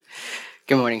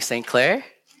Good morning, St. Clair.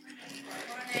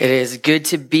 It is good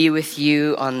to be with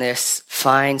you on this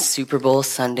fine Super Bowl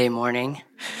Sunday morning.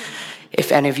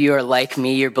 If any of you are like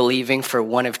me, you're believing for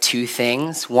one of two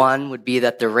things. One would be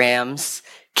that the Rams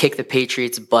kick the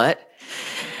Patriots' butt.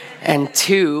 And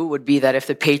two would be that if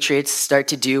the Patriots start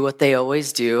to do what they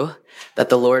always do, that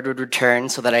the Lord would return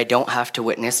so that I don't have to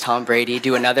witness Tom Brady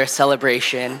do another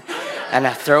celebration and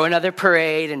throw another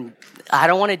parade. And I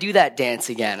don't want to do that dance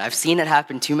again. I've seen it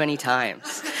happen too many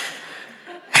times.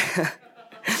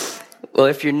 Well,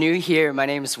 if you're new here, my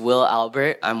name is Will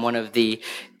Albert. I'm one of the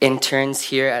interns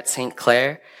here at St.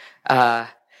 Clair. And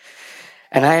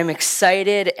I am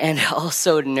excited and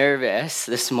also nervous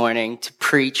this morning to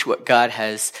preach what God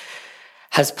has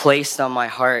placed on my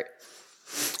heart.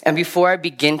 And before I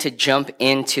begin to jump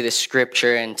into the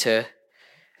scripture and to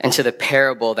the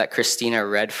parable that Christina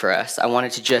read for us, I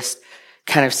wanted to just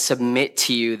kind of submit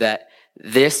to you that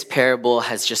this parable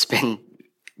has just been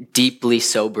deeply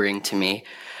sobering to me.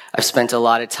 I've spent a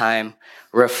lot of time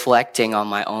reflecting on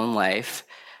my own life,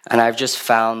 and I've just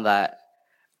found that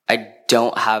I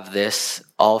don't have this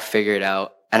all figured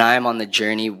out, and I am on the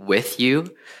journey with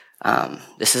you.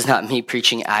 This is not me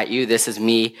preaching at you. This is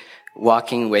me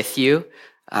walking with you.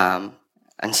 And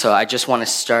so I just want to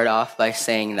start off by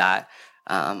saying that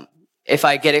if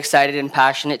I get excited and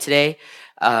passionate today,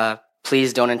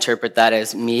 please don't interpret that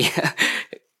as me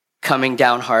coming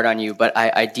down hard on you, but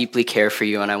I deeply care for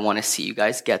you and I want to see you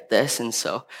guys get this. And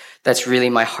so that's really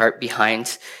my heart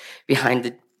behind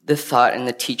the thought and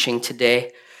the teaching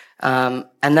today. And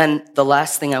then the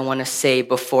last thing I want to say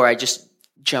before I just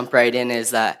jump right in is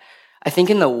that I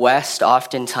think in the West,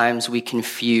 oftentimes we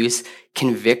confuse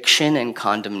conviction and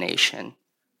condemnation.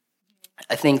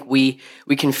 I think we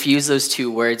confuse those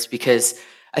two words because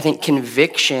I think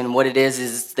conviction, what it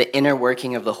is the inner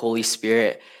working of the Holy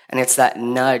Spirit. And it's that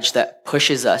nudge that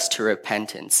pushes us to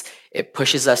repentance. It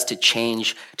pushes us to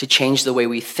change the way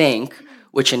we think,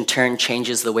 which in turn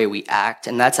changes the way we act.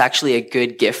 And that's actually a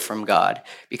good gift from God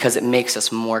because it makes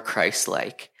us more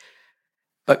Christ-like.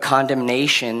 But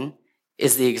condemnation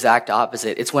is the exact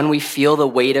opposite. It's when we feel the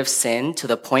weight of sin to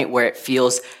the point where it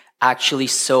feels actually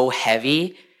so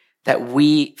heavy that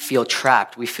we feel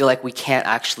trapped. We feel like we can't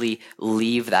actually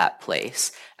leave that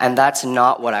place. And that's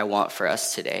not what I want for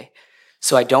us today.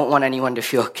 So I don't want anyone to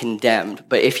feel condemned.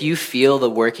 But if you feel the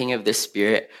working of the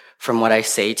Spirit from what I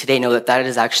say today, know that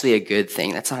is actually a good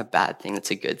thing. That's not a bad thing.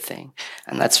 That's a good thing.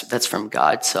 And that's from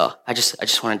God. So I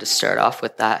just wanted to start off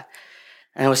with that.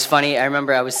 And it was funny. I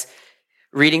remember I was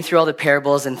reading through all the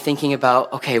parables and thinking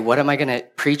about, okay, what am I going to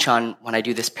preach on when I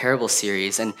do this parable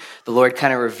series? And the Lord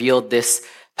kind of revealed this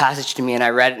passage to me, and I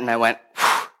read it, and I went,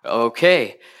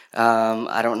 okay,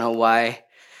 I don't know why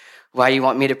you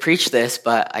want me to preach this,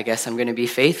 but I guess I'm going to be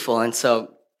faithful. And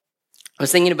so I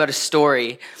was thinking about a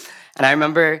story, and I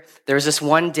remember there was this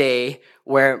one day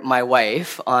where my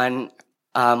wife, on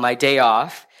my day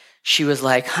off, she was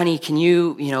like, honey, can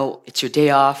you, it's your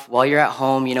day off, while you're at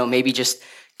home, maybe just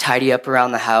tidy up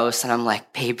around the house. And I'm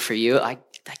like, babe, for you, I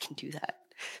can do that.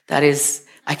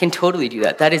 I can totally do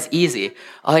that. That is easy.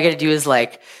 All I got to do is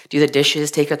do the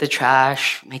dishes, take out the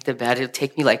trash, make the bed. It'll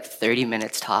take me 30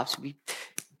 minutes tops. We'll be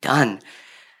done.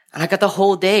 And I got the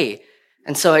whole day.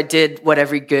 And so I did what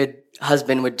every good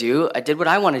husband would do. I did what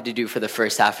I wanted to do for the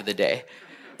first half of the day.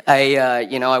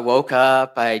 I woke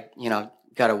up,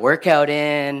 got a workout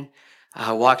in,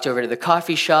 walked over to the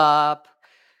coffee shop,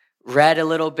 read a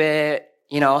little bit,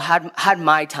 had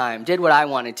my time, did what I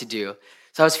wanted to do.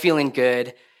 So I was feeling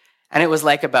good. And it was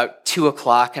about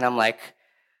 2:00, and I'm like,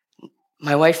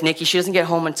 my wife, Nikki, she doesn't get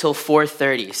home until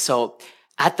 4:30. So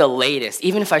at the latest,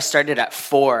 even if I started at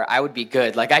 4, I would be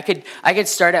good. I could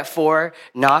start at 4,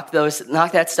 knock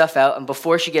that stuff out, and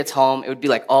before she gets home, it would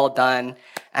be all done,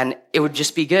 and it would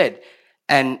just be good.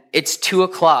 And it's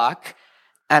 2:00,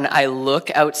 and I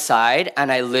look outside,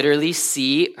 and I literally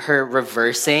see her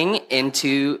reversing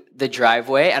into the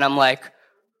driveway, and I'm like,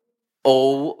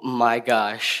 oh my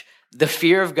gosh. The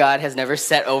fear of God has never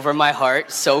set over my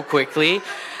heart so quickly.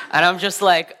 And I'm just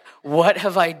like, what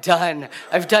have I done?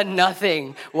 I've done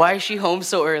nothing. Why is she home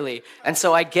so early? And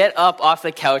so I get up off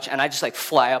the couch and I just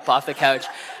fly up off the couch.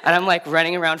 And I'm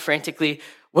running around frantically.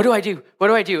 What do I do? What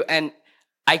do I do? And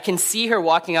I can see her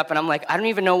walking up and I'm like, I don't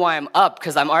even know why I'm up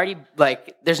because I'm already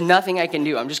there's nothing I can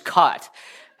do. I'm just caught.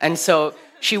 And so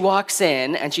she walks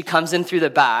in and she comes in through the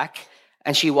back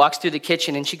and she walks through the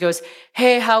kitchen and she goes,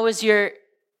 hey, how was your...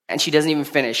 And she doesn't even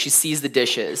finish. She sees the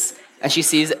dishes. And she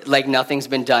sees nothing's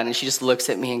been done. And she just looks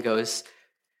at me and goes,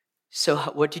 so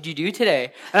what did you do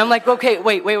today? And I'm like, okay,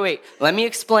 wait. Let me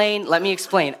explain.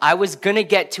 I was going to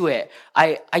get to it.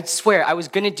 I swear I was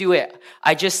going to do it.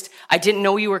 I didn't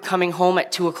know you were coming home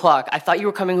at 2:00. I thought you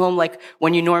were coming home like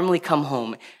when you normally come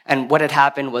home. And what had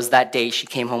happened was that day she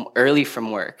came home early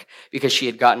from work because she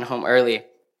had gotten home early.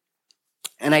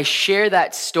 And I share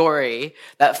that story,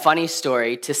 that funny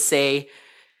story, to say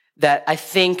that I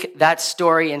think that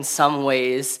story in some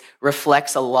ways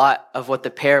reflects a lot of what the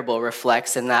parable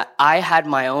reflects, in that I had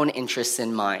my own interests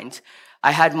in mind.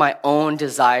 I had my own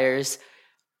desires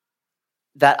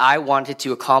that I wanted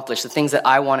to accomplish, the things that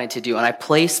I wanted to do, and I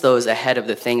placed those ahead of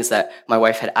the things that my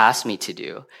wife had asked me to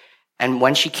do. And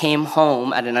when she came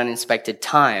home at an unexpected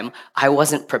time, I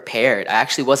wasn't prepared. I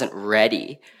actually wasn't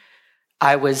ready.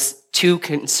 I was too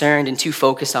concerned and too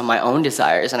focused on my own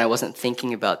desires, and I wasn't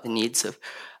thinking about the needs of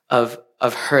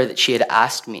her that she had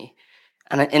asked me.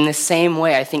 And in the same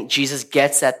way, I think Jesus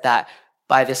gets at that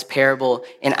by this parable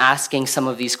in asking some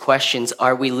of these questions.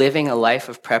 Are we living a life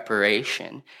of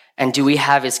preparation? And do we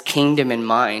have his kingdom in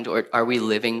mind, or are we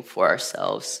living for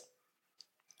ourselves?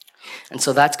 And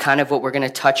so that's kind of what we're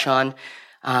going to touch on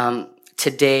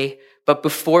today. But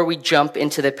before we jump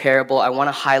into the parable, I want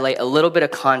to highlight a little bit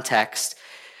of context.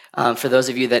 For those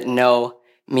of you that know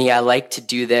me, I like to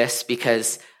do this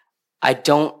because I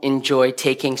don't enjoy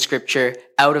taking scripture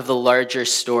out of the larger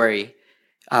story.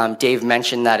 Dave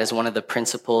mentioned that as one of the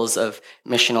principles of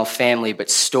missional family, but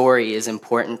story is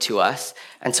important to us.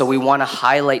 And so we want to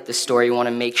highlight the story. We want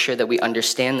to make sure that we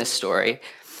understand the story.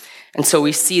 And so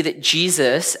we see that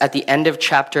Jesus, at the end of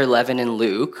chapter 11 in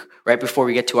Luke, right before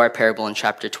we get to our parable in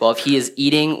chapter 12, he is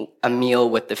eating a meal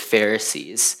with the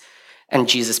Pharisees. And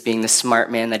Jesus, being the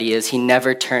smart man that he is, he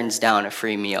never turns down a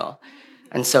free meal.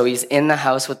 And so he's in the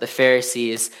house with the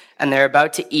Pharisees, and they're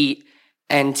about to eat,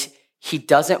 and he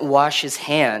doesn't wash his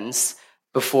hands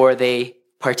before they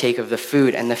partake of the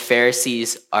food. And the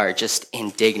Pharisees are just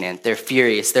indignant. They're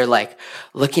furious. They're like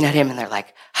looking at him, and they're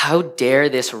like, how dare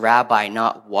this rabbi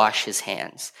not wash his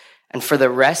hands? And for the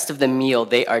rest of the meal,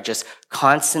 they are just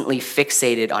constantly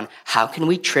fixated on how can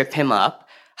we trip him up?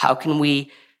 How can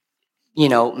we,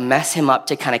 mess him up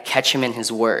to kind of catch him in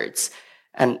his words?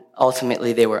 And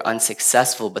ultimately, they were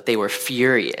unsuccessful, but they were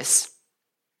furious.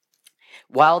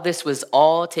 While this was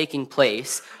all taking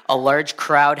place, a large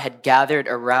crowd had gathered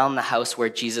around the house where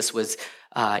Jesus was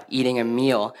eating a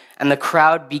meal. And the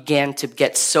crowd began to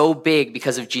get so big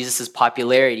because of Jesus'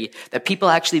 popularity that people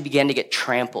actually began to get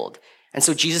trampled. And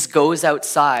so Jesus goes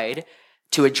outside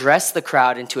to address the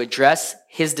crowd and to address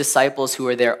his disciples who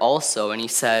are there also. And he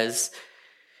says,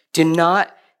 do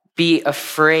not be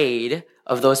afraid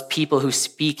of those people who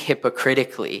speak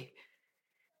hypocritically,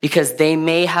 because they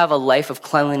may have a life of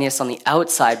cleanliness on the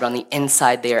outside, but on the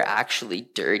inside they are actually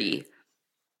dirty.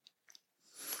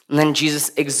 And then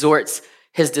Jesus exhorts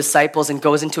his disciples and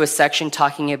goes into a section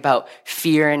talking about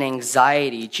fear and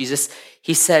anxiety.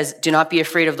 He says, do not be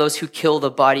afraid of those who kill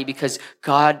the body, because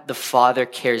God the Father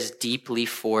cares deeply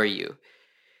for you.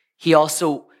 He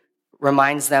also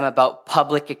reminds them about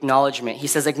public acknowledgement. He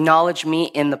says, acknowledge me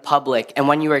in the public, and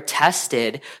when you are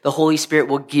tested, the Holy Spirit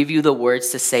will give you the words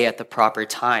to say at the proper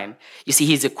time. You see,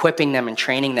 he's equipping them and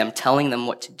training them, telling them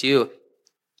what to do.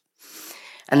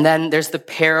 And then there's the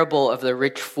parable of the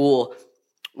rich fool,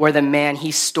 where the man, he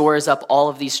stores up all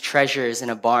of these treasures in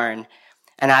a barn,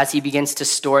 and as he begins to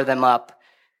store them up,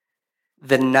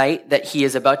 the night that he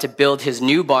is about to build his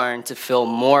new barn to fill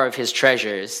more of his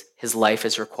treasures, his life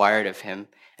is required of him.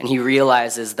 And he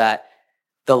realizes that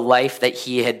the life that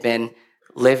he had been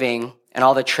living and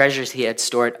all the treasures he had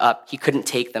stored up, he couldn't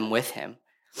take them with him.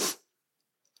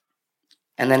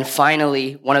 And then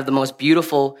finally, one of the most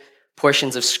beautiful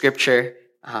portions of scripture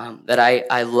that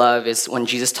I love is when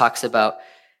Jesus talks about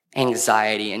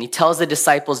anxiety. And he tells the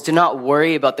disciples, do not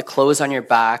worry about the clothes on your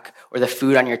back or the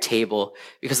food on your table,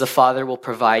 because the Father will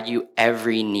provide you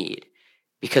every need.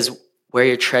 Because where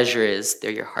your treasure is, there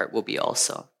your heart will be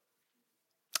also.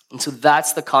 And so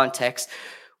that's the context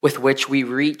with which we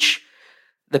reach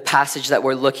the passage that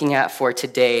we're looking at for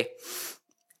today.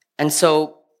 And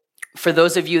so for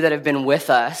those of you that have been with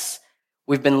us,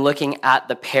 we've been looking at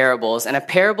the parables. And a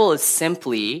parable is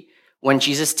simply when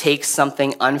Jesus takes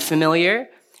something unfamiliar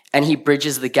and he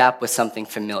bridges the gap with something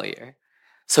familiar.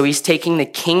 So he's taking the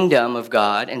kingdom of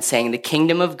God and saying the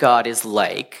kingdom of God is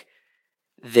like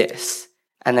this.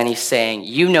 And then he's saying,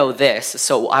 you know this,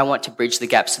 so I want to bridge the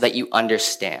gap so that you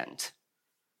understand.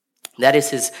 That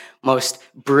is his most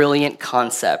brilliant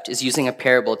concept, is using a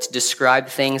parable to describe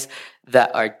things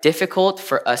that are difficult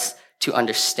for us to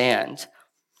understand.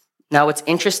 Now, what's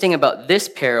interesting about this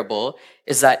parable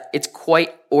is that it's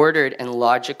quite ordered and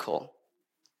logical.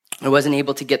 I wasn't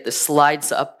able to get the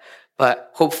slides up,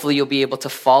 but hopefully you'll be able to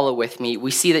follow with me.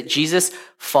 We see that Jesus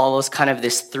follows kind of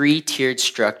this three-tiered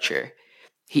structure.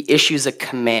 He issues a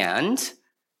command.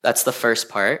 That's the first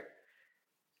part.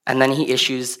 And then he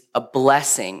issues a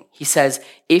blessing. He says,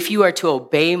 if you are to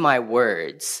obey my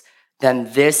words,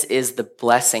 then this is the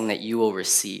blessing that you will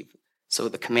receive. So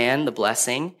the command, the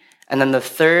blessing. And then the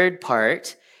third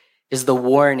part is the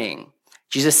warning.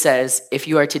 Jesus says, if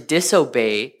you are to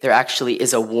disobey, there actually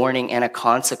is a warning and a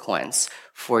consequence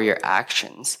for your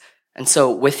actions. And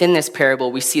so within this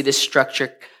parable, we see this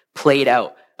structure played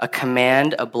out, a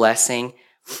command, a blessing,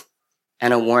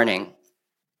 and a warning.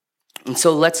 And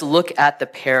so let's look at the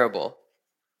parable.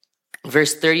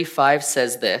 Verse 35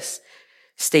 says this,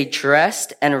 stay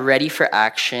dressed and ready for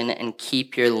action and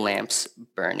keep your lamps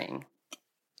burning.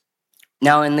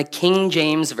 Now in the King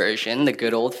James Version, the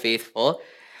good old faithful,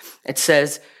 it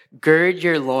says, gird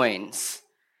your loins.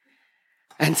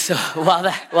 And so while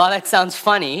that sounds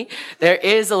funny, there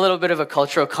is a little bit of a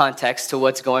cultural context to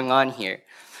what's going on here.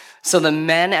 So the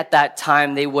men at that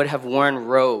time, they would have worn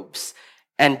robes.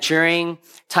 And during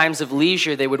times of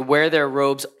leisure, they would wear their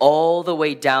robes all the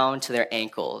way down to their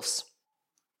ankles.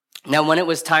 Now, when it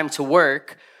was time to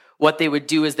work, what they would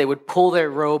do is they would pull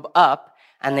their robe up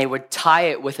and they would tie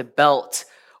it with a belt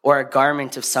or a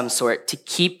garment of some sort to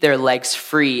keep their legs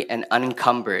free and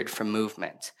unencumbered from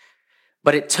movement.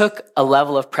 But it took a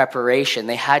level of preparation.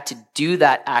 They had to do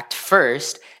that act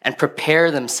first and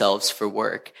prepare themselves for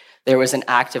work. There was an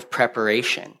act of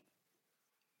preparation.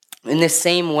 In the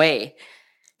same way,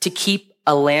 to keep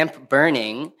a lamp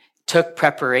burning took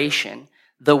preparation.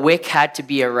 The wick had to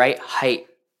be a right height.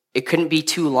 It couldn't be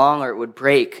too long or it would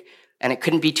break, and it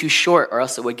couldn't be too short or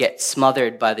else it would get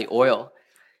smothered by the oil.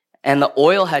 And the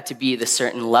oil had to be the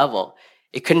certain level.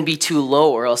 It couldn't be too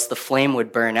low or else the flame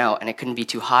would burn out, and it couldn't be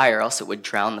too high or else it would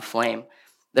drown the flame.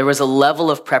 There was a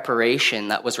level of preparation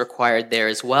that was required there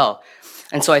as well.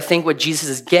 And so I think what Jesus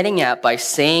is getting at by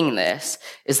saying this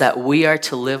is that we are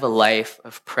to live a life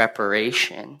of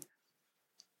preparation.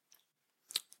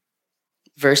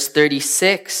 Verse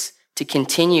 36, to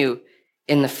continue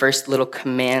in the first little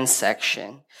command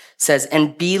section, says,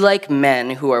 and be like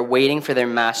men who are waiting for their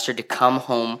master to come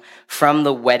home from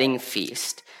the wedding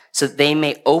feast, so that they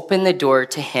may open the door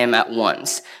to him at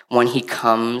once when he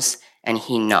comes and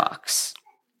he knocks.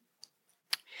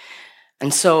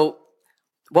 And so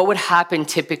what would happen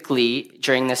typically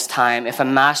during this time if a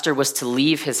master was to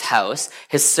leave his house?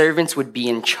 His servants would be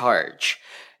in charge.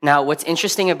 Now, what's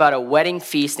interesting about a wedding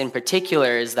feast in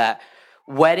particular is that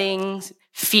wedding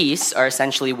feasts are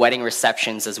essentially wedding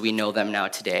receptions as we know them now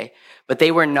today, but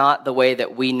they were not the way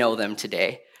that we know them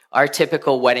today. Our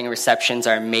typical wedding receptions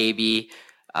are maybe,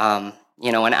 an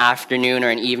afternoon or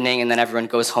an evening, and then everyone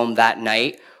goes home that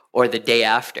night or the day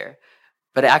after.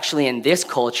 But actually in this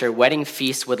culture, wedding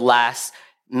feasts would last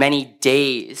many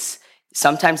days,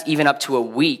 sometimes even up to a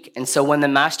week. And so when the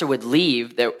master would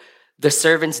leave, the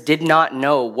servants did not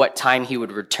know what time he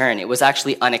would return. It was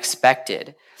actually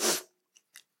unexpected.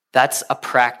 That's a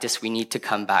practice we need to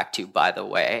come back to, by the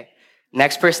way.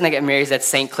 Next person that gets married is at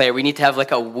St. Clair. We need to have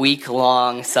like a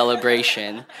week-long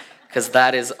celebration because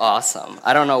that is awesome.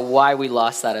 I don't know why we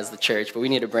lost that as the church, but we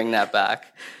need to bring that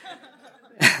back.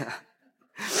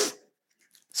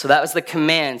 So that was the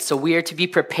command. So we are to be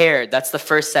prepared. That's the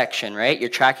first section, right? You're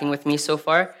tracking with me so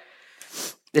far?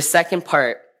 The second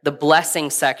part, the blessing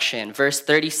section, verse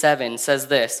 37 says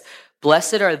this,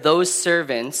 blessed are those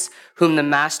servants whom the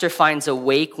master finds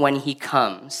awake when he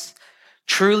comes.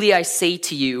 Truly I say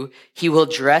to you, he will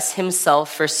dress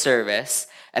himself for service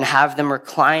and have them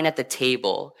recline at the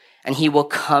table, and he will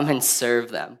come and serve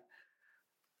them.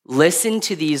 Listen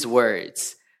to these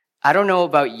words. I don't know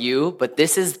about you, but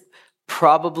this is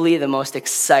probably the most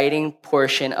exciting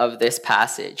portion of this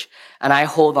passage, and I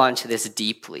hold on to this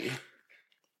deeply.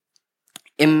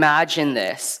 Imagine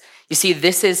this. You see,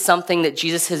 this is something that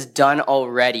Jesus has done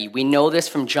already. We know this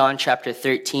from John chapter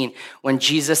 13, when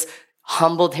Jesus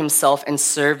humbled himself and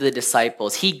served the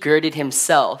disciples. He girded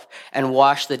himself and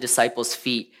washed the disciples'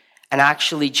 feet. And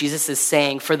actually, Jesus is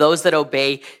saying, for those that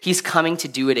obey, he's coming to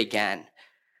do it again.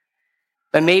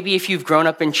 But maybe if you've grown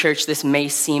up in church, this may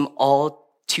seem all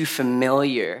too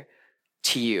familiar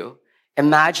to you.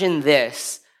 Imagine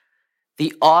this.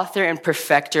 The author and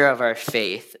perfecter of our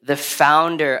faith, the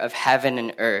founder of heaven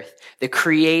and earth, the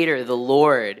creator, the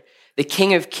Lord, the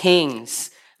King of kings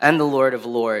and the Lord of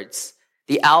lords,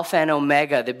 the Alpha and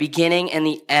Omega, the beginning and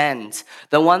the end,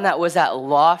 the one that was at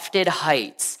lofted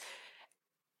heights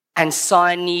and saw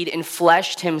a need and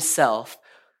fleshed himself,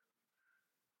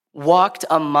 walked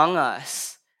among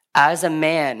us as a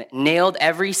man, nailed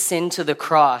every sin to the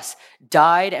cross,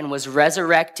 died and was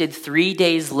resurrected 3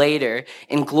 days later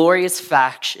in glorious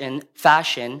fashion,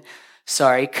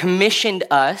 commissioned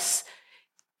us,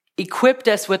 equipped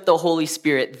us with the Holy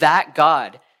Spirit. That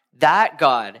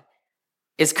God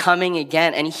is coming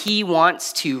again, and he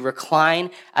wants to recline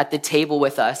at the table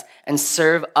with us and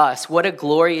serve us. What a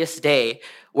glorious day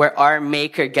where our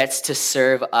Maker gets to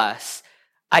serve us.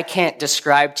 I can't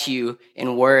describe to you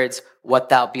in words what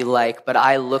that'll be like, but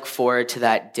I look forward to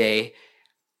that day.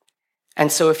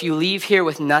 And so if you leave here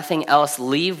with nothing else,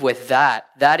 leave with that.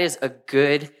 That is a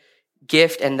good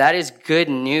gift, and that is good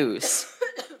news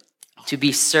to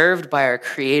be served by our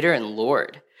Creator and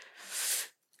Lord.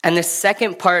 And the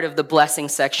second part of the blessing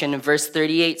section in verse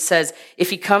 38 says, if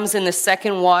he comes in the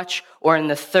second watch or in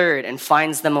the third and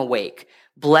finds them awake,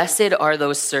 blessed are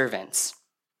those servants.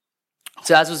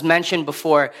 So as was mentioned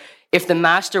before, if the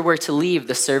master were to leave,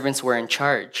 the servants were in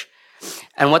charge.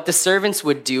 And what the servants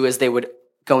would do is they would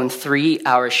go in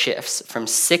 3-hour shifts from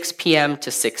 6 p.m.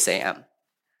 to 6 a.m.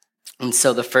 And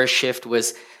so the first shift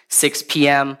was 6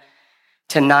 p.m.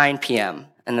 to 9 p.m.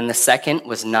 And then the second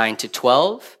was 9 to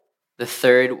 12. The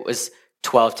third was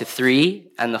 12 to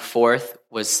 3, and the fourth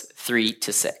was 3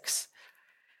 to 6.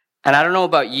 And I don't know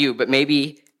about you, but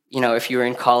maybe, if you were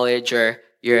in college or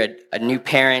you're a new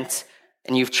parent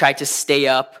and you've tried to stay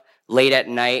up late at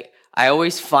night, I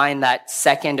always find that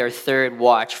second or third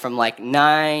watch from like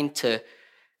 9 to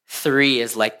 3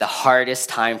 is like the hardest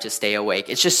time to stay awake.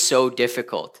 It's just so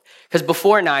difficult. Because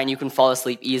before 9, you can fall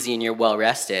asleep easy and you're well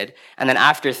rested. And then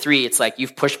after 3, it's like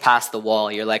you've pushed past the wall.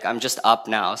 You're like, I'm just up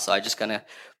now, so I'm just going to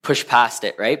push past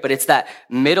it, right? But it's that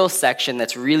middle section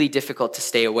that's really difficult to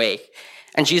stay awake.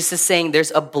 And Jesus is saying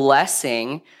there's a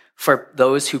blessing for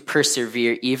those who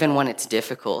persevere, even when it's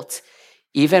difficult,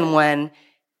 even when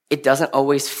it doesn't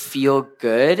always feel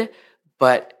good,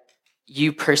 but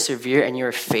you persevere and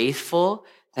you're faithful,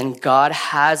 then God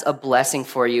has a blessing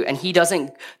for you. And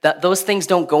those things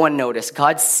don't go unnoticed.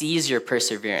 God sees your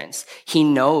perseverance. He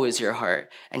knows your heart,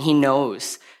 and he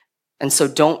knows. And so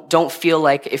don't feel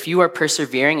like if you are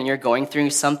persevering and you're going through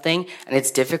something and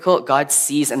it's difficult, God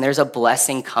sees, and there's a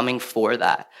blessing coming for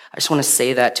that. I just want to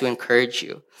say that to encourage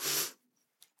you.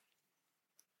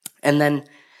 And then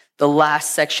the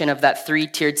last section of that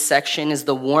 3-tiered section is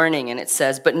the warning, and it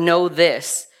says, but know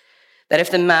this, that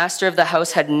if the master of the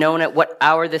house had known at what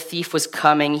hour the thief was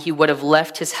coming, he would have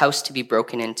left his house to be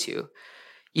broken into.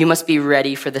 You must be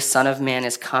ready, for the Son of Man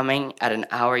is coming at an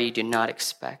hour you do not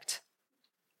expect.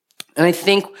 And I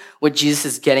think what Jesus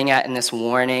is getting at in this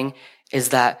warning is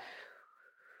that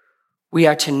we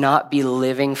are to not be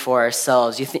living for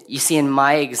ourselves. You see, in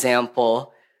my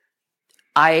example,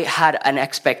 I had an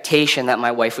expectation that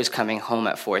my wife was coming home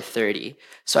at 4:30.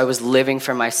 So I was living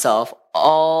for myself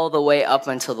all the way up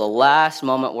until the last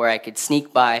moment where I could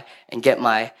sneak by and get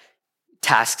my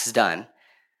tasks done.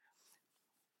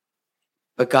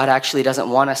 But God actually doesn't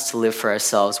want us to live for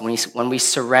ourselves. When we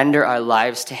surrender our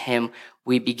lives to him,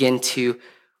 we begin to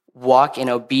walk in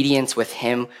obedience with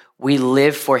him. We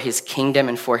live for his kingdom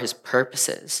and for his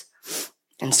purposes.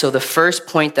 And so the first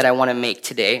point that I want to make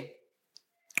today,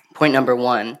 point number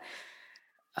 1,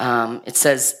 it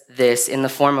says this in the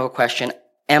form of a question: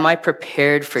 am I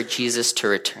prepared for Jesus to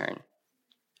return?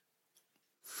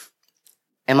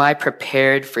 Am I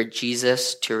prepared for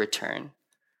Jesus to return?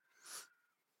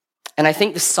 And I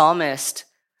think the psalmist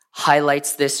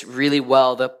highlights this really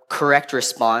well, the correct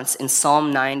response. In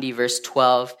Psalm 90, verse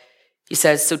 12, he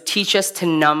says, so teach us to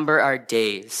number our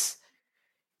days.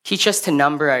 Teach us to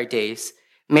number our days.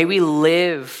 May we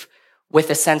live with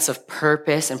a sense of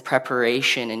purpose and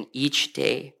preparation in each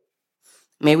day.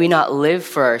 May we not live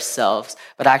for ourselves,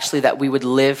 but actually that we would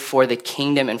live for the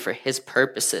kingdom and for his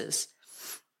purposes.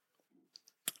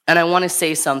 And I want to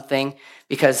say something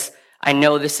because I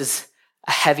know this is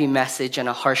a heavy message and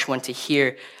a harsh one to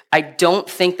hear. I don't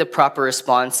think the proper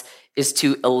response is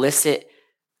to elicit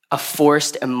a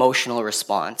forced emotional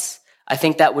response. I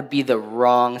think that would be the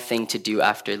wrong thing to do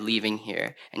after leaving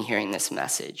here and hearing this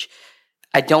message.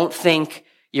 I don't think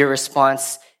your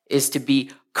response is to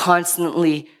be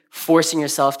constantly forcing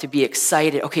yourself to be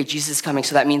excited. Okay, Jesus is coming,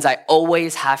 so that means I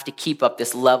always have to keep up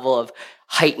this level of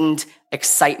heightened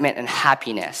excitement and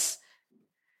happiness.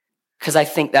 Because I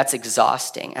think that's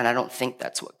exhausting, and I don't think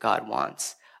that's what God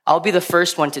wants. I'll be the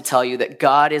first one to tell you that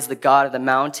God is the God of the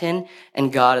mountain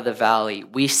and God of the valley.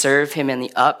 We serve him in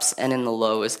the ups and in the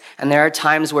lows. And there are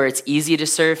times where it's easy to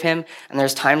serve him, and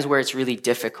there's times where it's really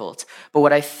difficult. But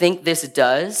what I think this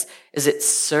does is it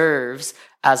serves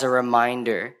as a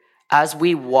reminder. As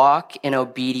we walk in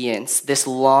obedience, this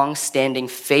long-standing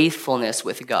faithfulness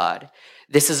with God,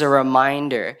 This is a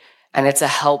reminder, and it's a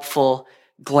helpful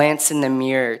glance in the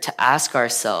mirror to ask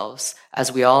ourselves,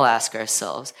 as we all ask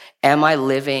ourselves, am I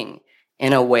living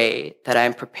in a way that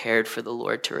I'm prepared for the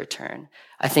Lord to return?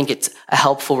 I think it's a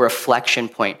helpful reflection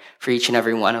point for each and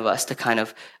every one of us to kind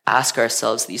of ask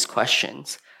ourselves these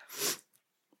questions.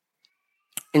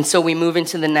 And so we move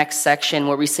into the next section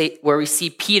where we see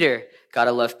Peter.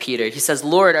 Gotta love Peter. He says,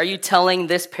 Lord, are you telling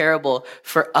this parable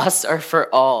for us or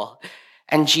for all?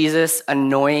 And Jesus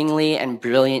annoyingly and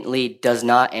brilliantly does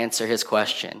not answer his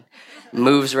question.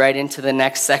 Moves right into the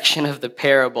next section of the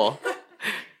parable.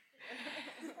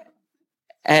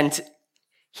 And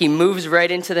he moves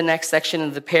right into the next section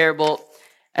of the parable.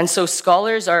 And so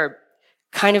scholars are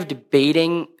kind of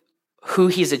debating who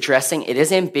he's addressing. It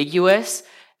is ambiguous,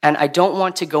 and I don't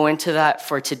want to go into that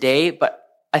for today, but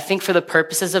I think for the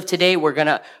purposes of today, we're going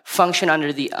to function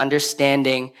under the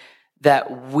understanding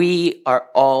that we are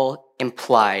all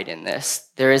implied in this.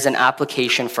 There is an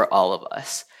application for all of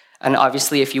us. And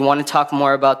obviously, if you want to talk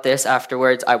more about this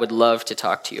afterwards, I would love to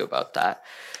talk to you about that.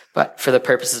 But for the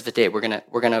purposes of the day, we're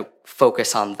gonna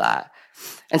focus on that.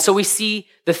 And so we see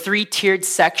the three-tiered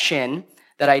section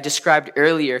that I described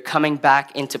earlier coming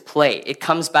back into play. It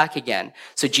comes back again.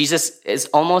 So Jesus is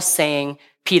almost saying,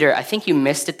 Peter, I think you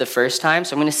missed it the first time,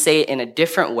 so I'm going to say it in a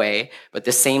different way, but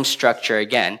the same structure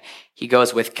again. He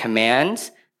goes with command,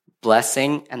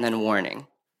 blessing, and then warning.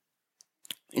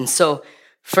 And so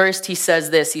first he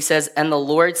says this, he says, and the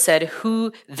Lord said,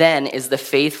 who then is the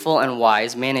faithful and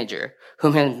wise manager,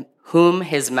 whom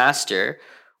his master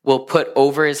will put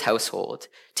over his household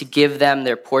to give them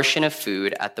their portion of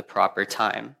food at the proper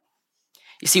time?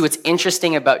 You see, what's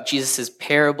interesting about Jesus'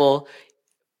 parable,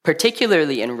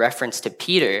 particularly in reference to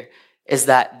Peter, is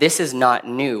that this is not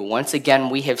new. Once again,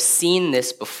 we have seen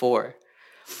this before.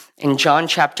 In John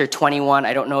chapter 21,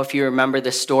 I don't know if you remember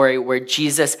the story where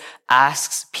Jesus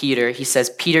asks Peter, he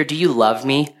says, Peter, do you love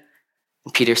me?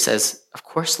 And Peter says, of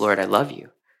course, Lord, I love you.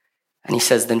 And he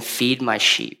says, then feed my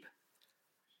sheep.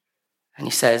 And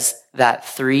he says that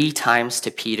 3 times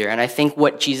to Peter. And I think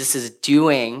what Jesus is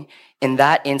doing in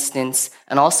that instance,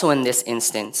 and also in this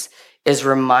instance, is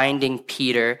reminding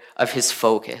Peter of his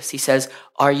focus. He says,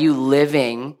 are you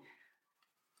living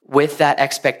with that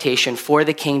expectation for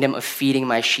the kingdom of feeding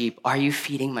my sheep? Are you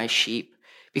feeding my sheep?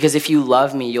 Because if you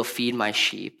love me, you'll feed my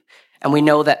sheep. And we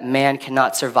know that man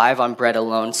cannot survive on bread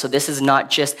alone. So this is not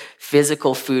just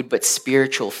physical food, but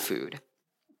spiritual food.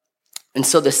 And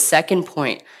so the second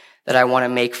point that I want to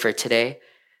make for today,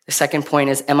 the second point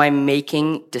is, am I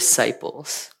making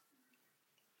disciples?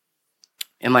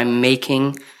 Am I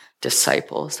making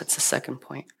disciples? That's the second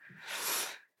point.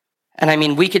 And I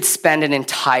mean, we could spend an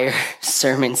entire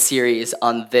sermon series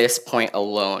on this point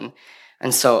alone.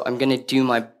 And so I'm going to do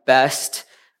my best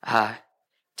to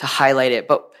highlight it.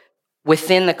 But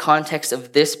within the context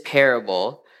of this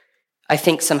parable, I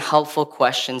think some helpful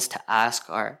questions to ask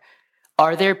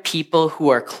are there people who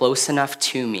are close enough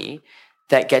to me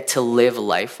that get to live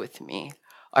life with me?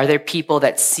 Are there people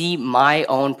that see my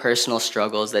own personal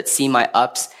struggles, that see my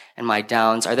ups and my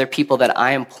downs? Are there people that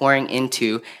I am pouring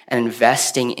into and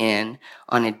investing in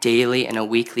on a daily and a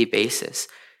weekly basis?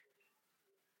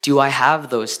 Do I have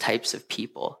those types of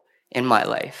people in my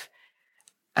life?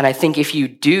 And I think if you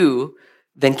do,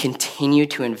 then continue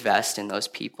to invest in those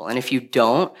people. And if you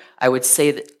don't, I would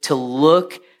say that to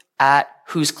look at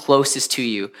who's closest to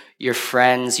you, your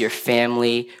friends, your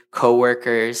family,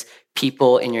 coworkers,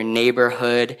 people in your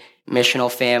neighborhood, missional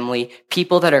family,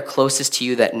 people that are closest to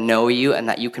you that know you and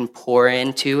that you can pour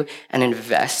into and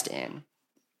invest in.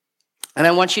 And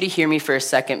I want you to hear me for a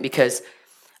second, because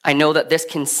I know that this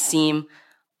can seem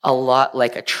a lot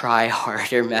like a try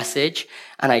harder message,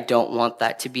 and I don't want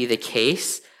that to be the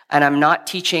case. And I'm not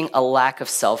teaching a lack of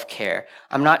self-care.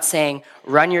 I'm not saying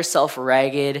run yourself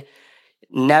ragged,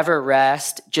 never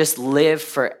rest, just live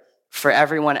for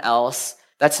everyone else.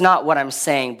 That's not what I'm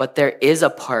saying, but there is a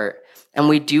part, and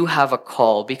we do have a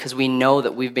call, because we know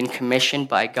that we've been commissioned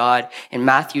by God. In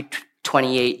Matthew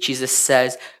 28, Jesus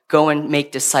says, go and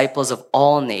make disciples of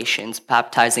all nations,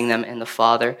 baptizing them in the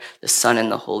Father, the Son,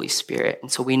 and the Holy Spirit. And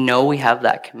so we know we have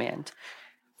that command.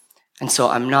 And so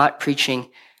I'm not preaching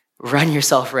run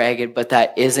yourself ragged, but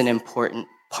that is an important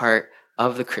part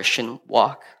of the Christian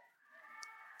walk.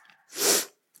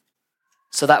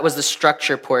 So that was the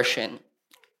structure portion.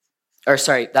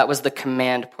 That was the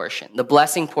command portion. The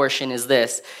blessing portion is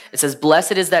this. It says,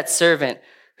 blessed is that servant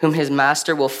whom his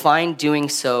master will find doing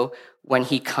so when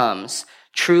he comes.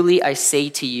 Truly, I say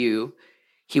to you,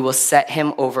 he will set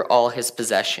him over all his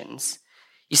possessions.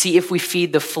 You see, if we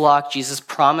feed the flock, Jesus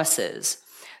promises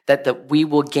that we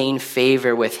will gain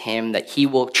favor with him, that he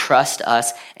will trust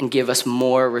us and give us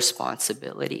more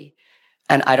responsibility.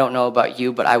 And I don't know about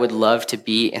you, but I would love to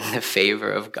be in the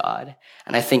favor of God.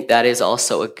 And I think that is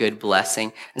also a good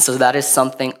blessing. And so that is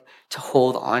something to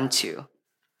hold on to.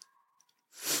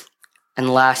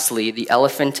 And lastly, the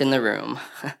elephant in the room,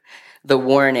 the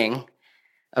warning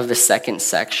of the second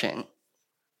section.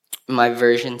 My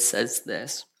version says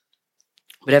this: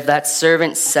 "But if that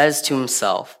servant says to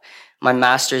himself, 'My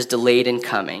master is delayed in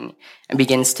coming,' and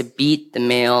begins to beat the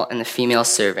male and the female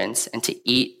servants, and to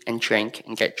eat and drink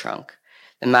and get drunk,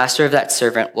 the master of that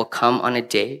servant will come on a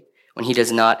day when he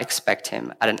does not expect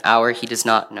him, at an hour he does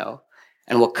not know,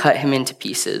 and will cut him into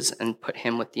pieces and put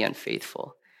him with the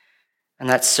unfaithful. And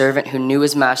that servant who knew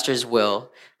his master's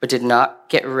will, but did not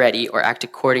get ready or act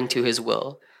according to his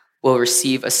will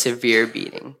receive a severe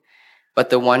beating. But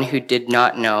the one who did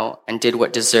not know and did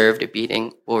what deserved a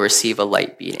beating will receive a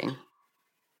light beating."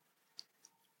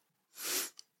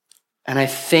 And I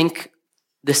think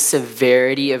the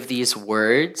severity of these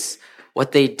words,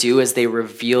 what they do is they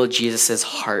reveal Jesus'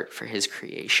 heart for his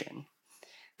creation.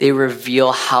 They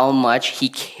reveal how much he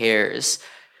cares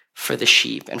for the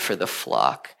sheep and for the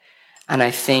flock. And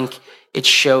I think it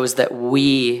shows that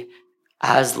we,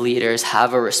 as leaders,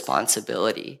 have a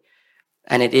responsibility.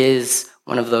 And it is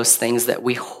one of those things that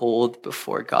we hold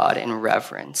before God in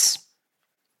reverence.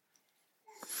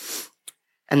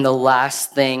 And the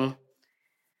last thing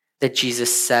that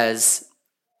Jesus says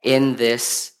in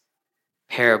this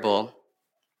parable,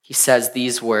 he says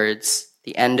these words,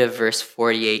 the end of verse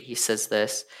 48, he says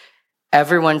this: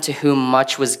 "Everyone to whom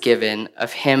much was given,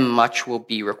 of him much will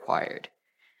be required.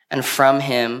 And from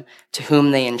him to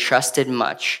whom they entrusted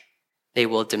much, they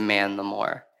will demand the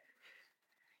more."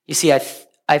 You see,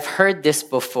 I've heard this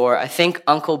before. I think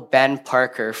Uncle Ben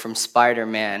Parker from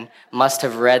Spider-Man must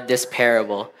have read this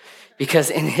parable, because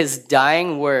in his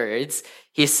dying words,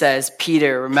 he says,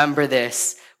 "Peter, remember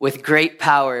this, with great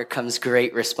power comes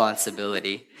great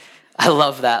responsibility." I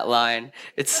love that line.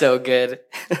 It's so good.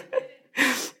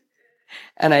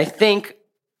 And I think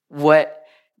what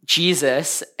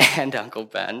Jesus and Uncle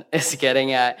Ben is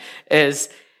getting at is,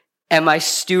 am I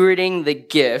stewarding the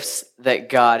gifts that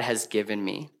God has given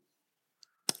me?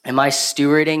 Am I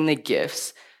stewarding the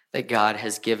gifts that God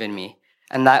has given me?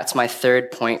 And that's my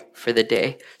third point for the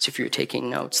day. So if you're taking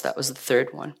notes, that was the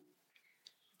third one.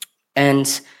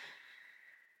 And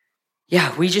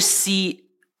yeah, we just see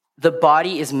the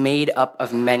body is made up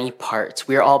of many parts.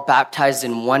 We are all baptized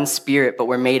in one spirit, but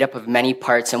we're made up of many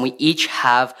parts, and we each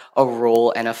have a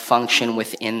role and a function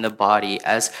within the body,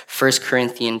 as 1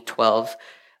 Corinthians 12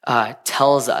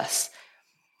 tells us.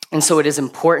 And so it is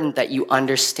important that you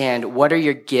understand, what are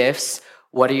your gifts?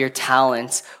 What are your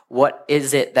talents? What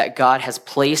is it that God has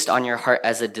placed on your heart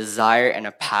as a desire and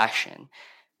a passion?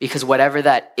 Because whatever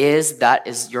that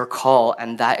is your call,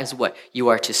 and that is what you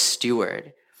are to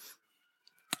steward.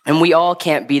 And we all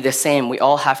can't be the same. We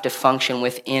all have to function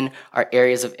within our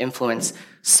areas of influence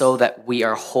so that we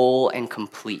are whole and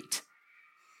complete.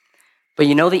 But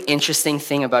you know the interesting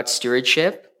thing about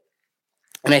stewardship?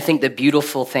 And I think the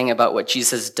beautiful thing about what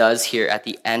Jesus does here at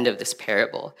the end of this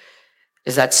parable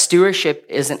is that stewardship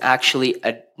isn't actually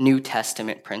a New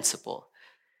Testament principle.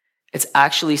 It's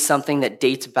actually something that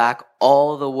dates back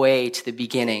all the way to the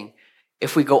beginning.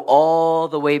 If we go all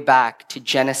the way back to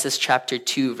Genesis chapter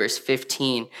 2, verse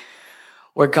 15,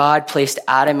 where God placed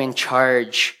Adam in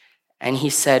charge and he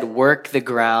said, "Work the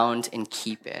ground and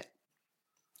keep it."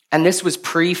 And this was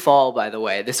pre-fall, by the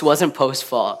way. This wasn't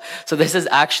post-fall. So this is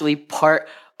actually part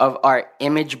of our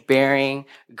image-bearing,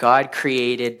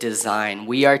 God-created design.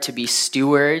 We are to be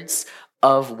stewards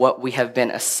of what we have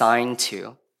been assigned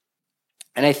to.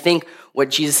 And I think what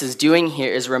Jesus is doing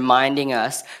here is reminding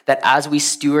us that as we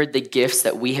steward the gifts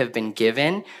that we have been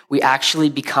given, we actually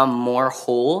become more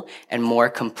whole and more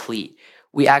complete.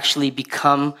 We actually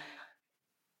become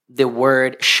the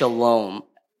word shalom,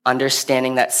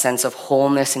 understanding that sense of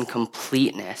wholeness and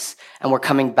completeness. And we're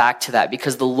coming back to that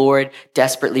because the Lord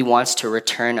desperately wants to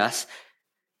return us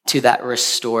to that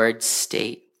restored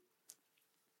state.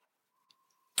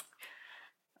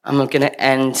 I'm going to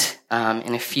end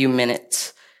in a few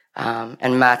minutes,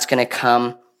 and Matt's going to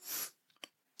come,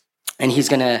 and he's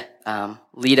going to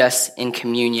lead us in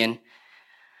communion.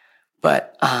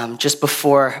 But just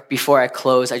before I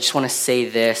close, I just want to say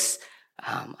this.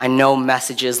 I know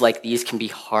messages like these can be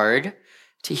hard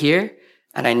to hear,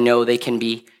 and I know they can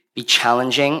be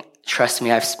challenging. Trust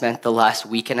me, I've spent the last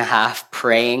week and a half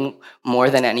praying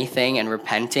more than anything and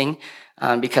repenting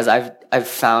because I've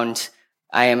found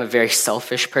I am a very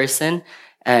selfish person,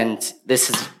 and this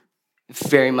has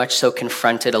very much so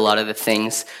confronted a lot of the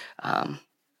things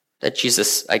that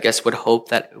Jesus, I guess, would hope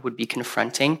that would be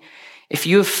confronting. If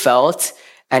you have felt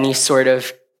any sort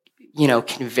of,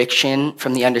 conviction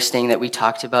from the understanding that we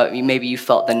talked about, maybe you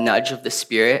felt the nudge of the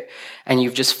Spirit and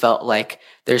you've just felt like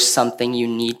there's something you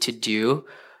need to do,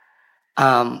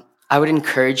 I would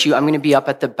encourage you. I'm going to be up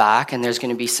at the back, and there's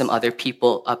going to be some other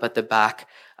people up at the back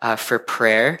for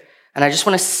prayer. And I just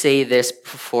want to say this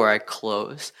before I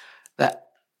close, that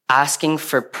asking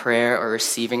for prayer or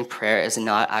receiving prayer is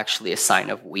not actually a sign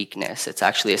of weakness. It's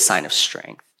actually a sign of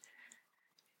strength.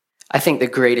 I think the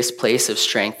greatest place of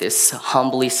strength is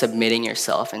humbly submitting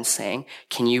yourself and saying,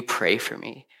 can you pray for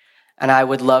me? And I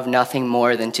would love nothing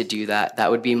more than to do that.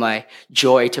 That would be my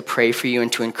joy, to pray for you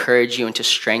and to encourage you and to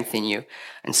strengthen you.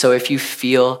 And so if you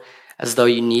feel as though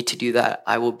you need to do that,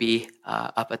 I will be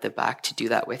up at the back to do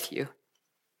that with you.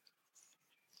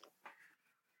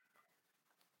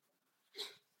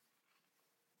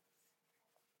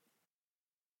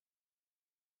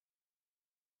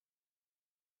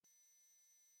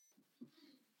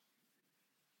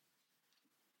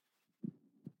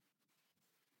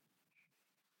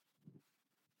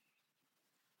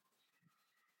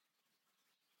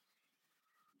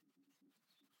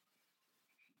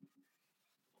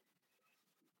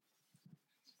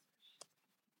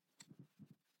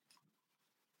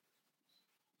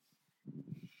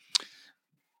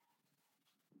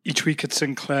 Each week at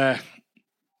Sinclair,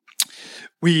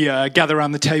 we gather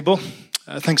around the table.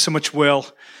 Thanks so much, Will.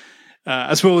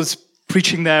 As well as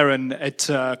preaching there, and it's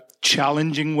a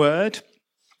challenging word.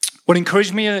 What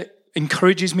encourages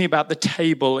me about the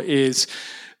table is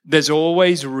there's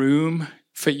always room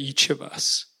for each of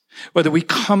us. Whether we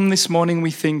come this morning,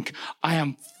 we think, I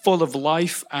am full of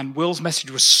life, and Will's message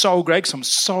was so great because I'm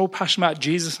so passionate about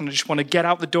Jesus and I just want to get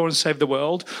out the door and save the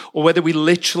world, or whether we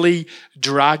literally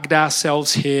dragged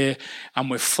ourselves here and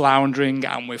we're floundering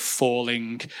and we're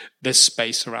falling, there's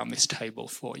space around this table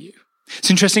for you.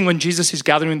 It's interesting when Jesus is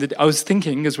gathering, I was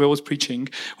thinking as Will was preaching,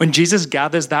 when Jesus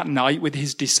gathers that night with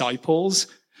his disciples,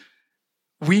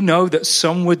 we know that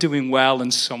some were doing well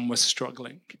and some were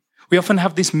struggling. We often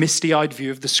have this misty-eyed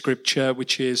view of the scripture,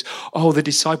 which is, the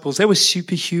disciples, they were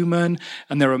superhuman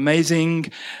and they're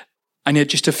amazing. And yet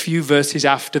just a few verses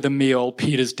after the meal,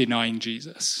 Peter's denying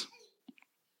Jesus.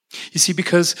 You see,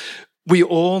 because we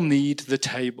all need the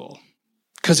table,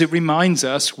 because it reminds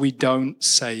us we don't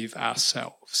save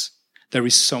ourselves. There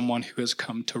is someone who has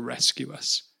come to rescue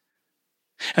us.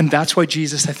 And that's why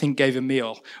Jesus, I think, gave a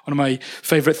meal. One of my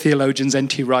favorite theologians,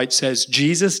 N.T. Wright, says,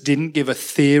 Jesus didn't give a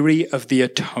theory of the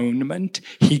atonement.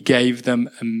 He gave them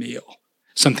a meal,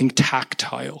 something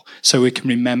tactile, so we can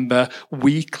remember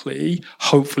weekly,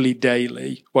 hopefully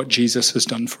daily, what Jesus has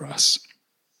done for us.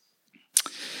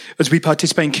 As we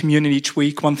participate in communion each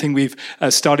week, one thing we've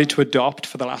started to adopt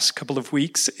for the last couple of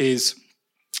weeks is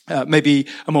maybe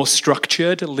a more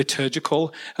structured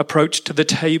liturgical approach to the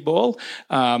table.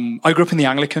 I grew up in the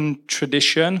Anglican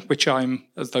tradition, which I'm,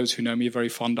 as those who know me, are very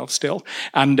fond of still.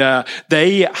 And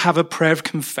they have a prayer of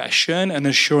confession and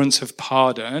assurance of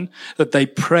pardon that they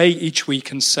pray each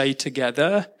week and say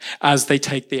together as they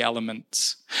take the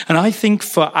elements. And I think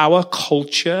for our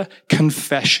culture,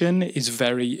 confession is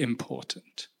very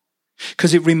important,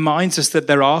 because it reminds us that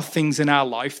there are things in our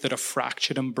life that are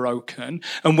fractured and broken.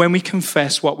 And when we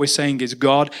confess, what we're saying is,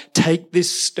 God, take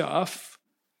this stuff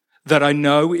that I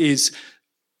know is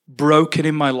broken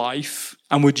in my life,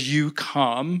 and would you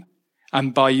come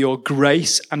and by your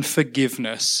grace and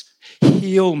forgiveness,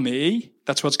 heal me.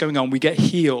 That's what's going on. We get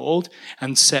healed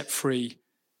and set free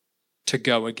to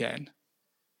go again.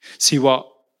 See, what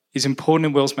is important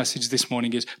in Will's message this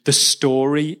morning is the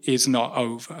story is not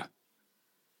over.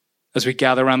 As we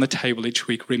gather around the table each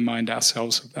week, remind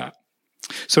ourselves of that.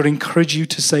 So I'd encourage you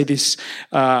to say this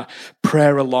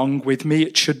prayer along with me.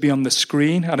 It should be on the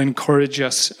screen. I'd encourage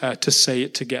us to say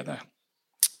it together.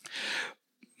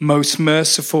 Most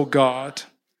merciful God,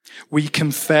 we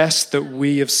confess that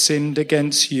we have sinned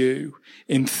against you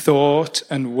in thought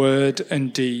and word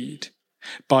and deed,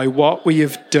 by what we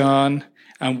have done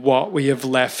and what we have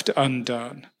left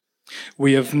undone.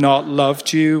 We have not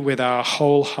loved you with our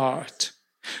whole heart.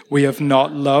 We have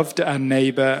not loved our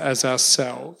neighbor as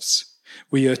ourselves.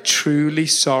 We are truly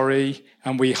sorry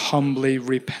and we humbly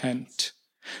repent.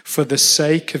 For the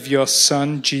sake of your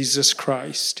Son, Jesus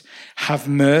Christ, have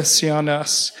mercy on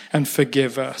us and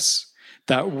forgive us,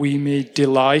 that we may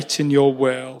delight in your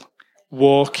will,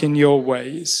 walk in your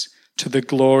ways, to the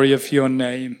glory of your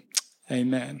name.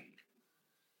 Amen.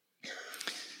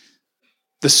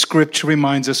 The scripture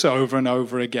reminds us over and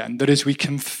over again that as we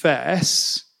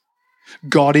confess,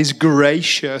 God is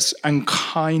gracious and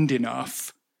kind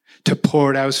enough to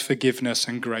pour out his forgiveness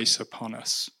and grace upon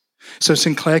us. So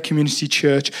St. Clair Community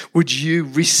Church, would you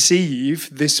receive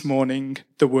this morning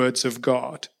the words of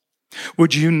God?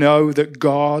 Would you know that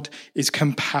God is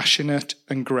compassionate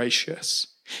and gracious?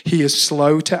 He is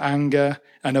slow to anger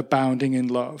and abounding in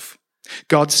love.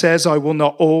 God says, I will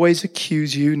not always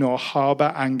accuse you nor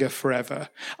harbor anger forever.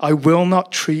 I will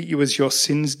not treat you as your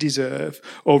sins deserve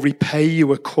or repay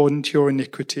you according to your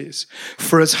iniquities.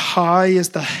 For as high as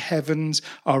the heavens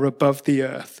are above the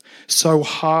earth, so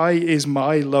high is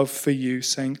my love for you,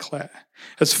 St. Clair.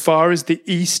 As far as the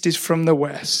east is from the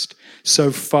west,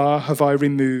 so far have I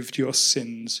removed your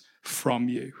sins from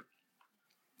you.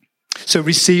 So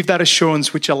receive that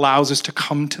assurance which allows us to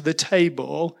come to the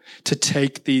table to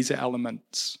take these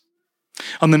elements.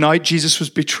 On the night Jesus was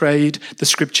betrayed, the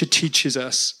scripture teaches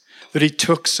us that he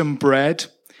took some bread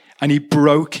and he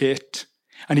broke it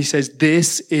and he says,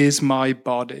 this is my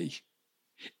body.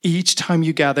 Each time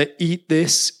you gather, eat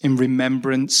this in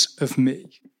remembrance of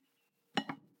me.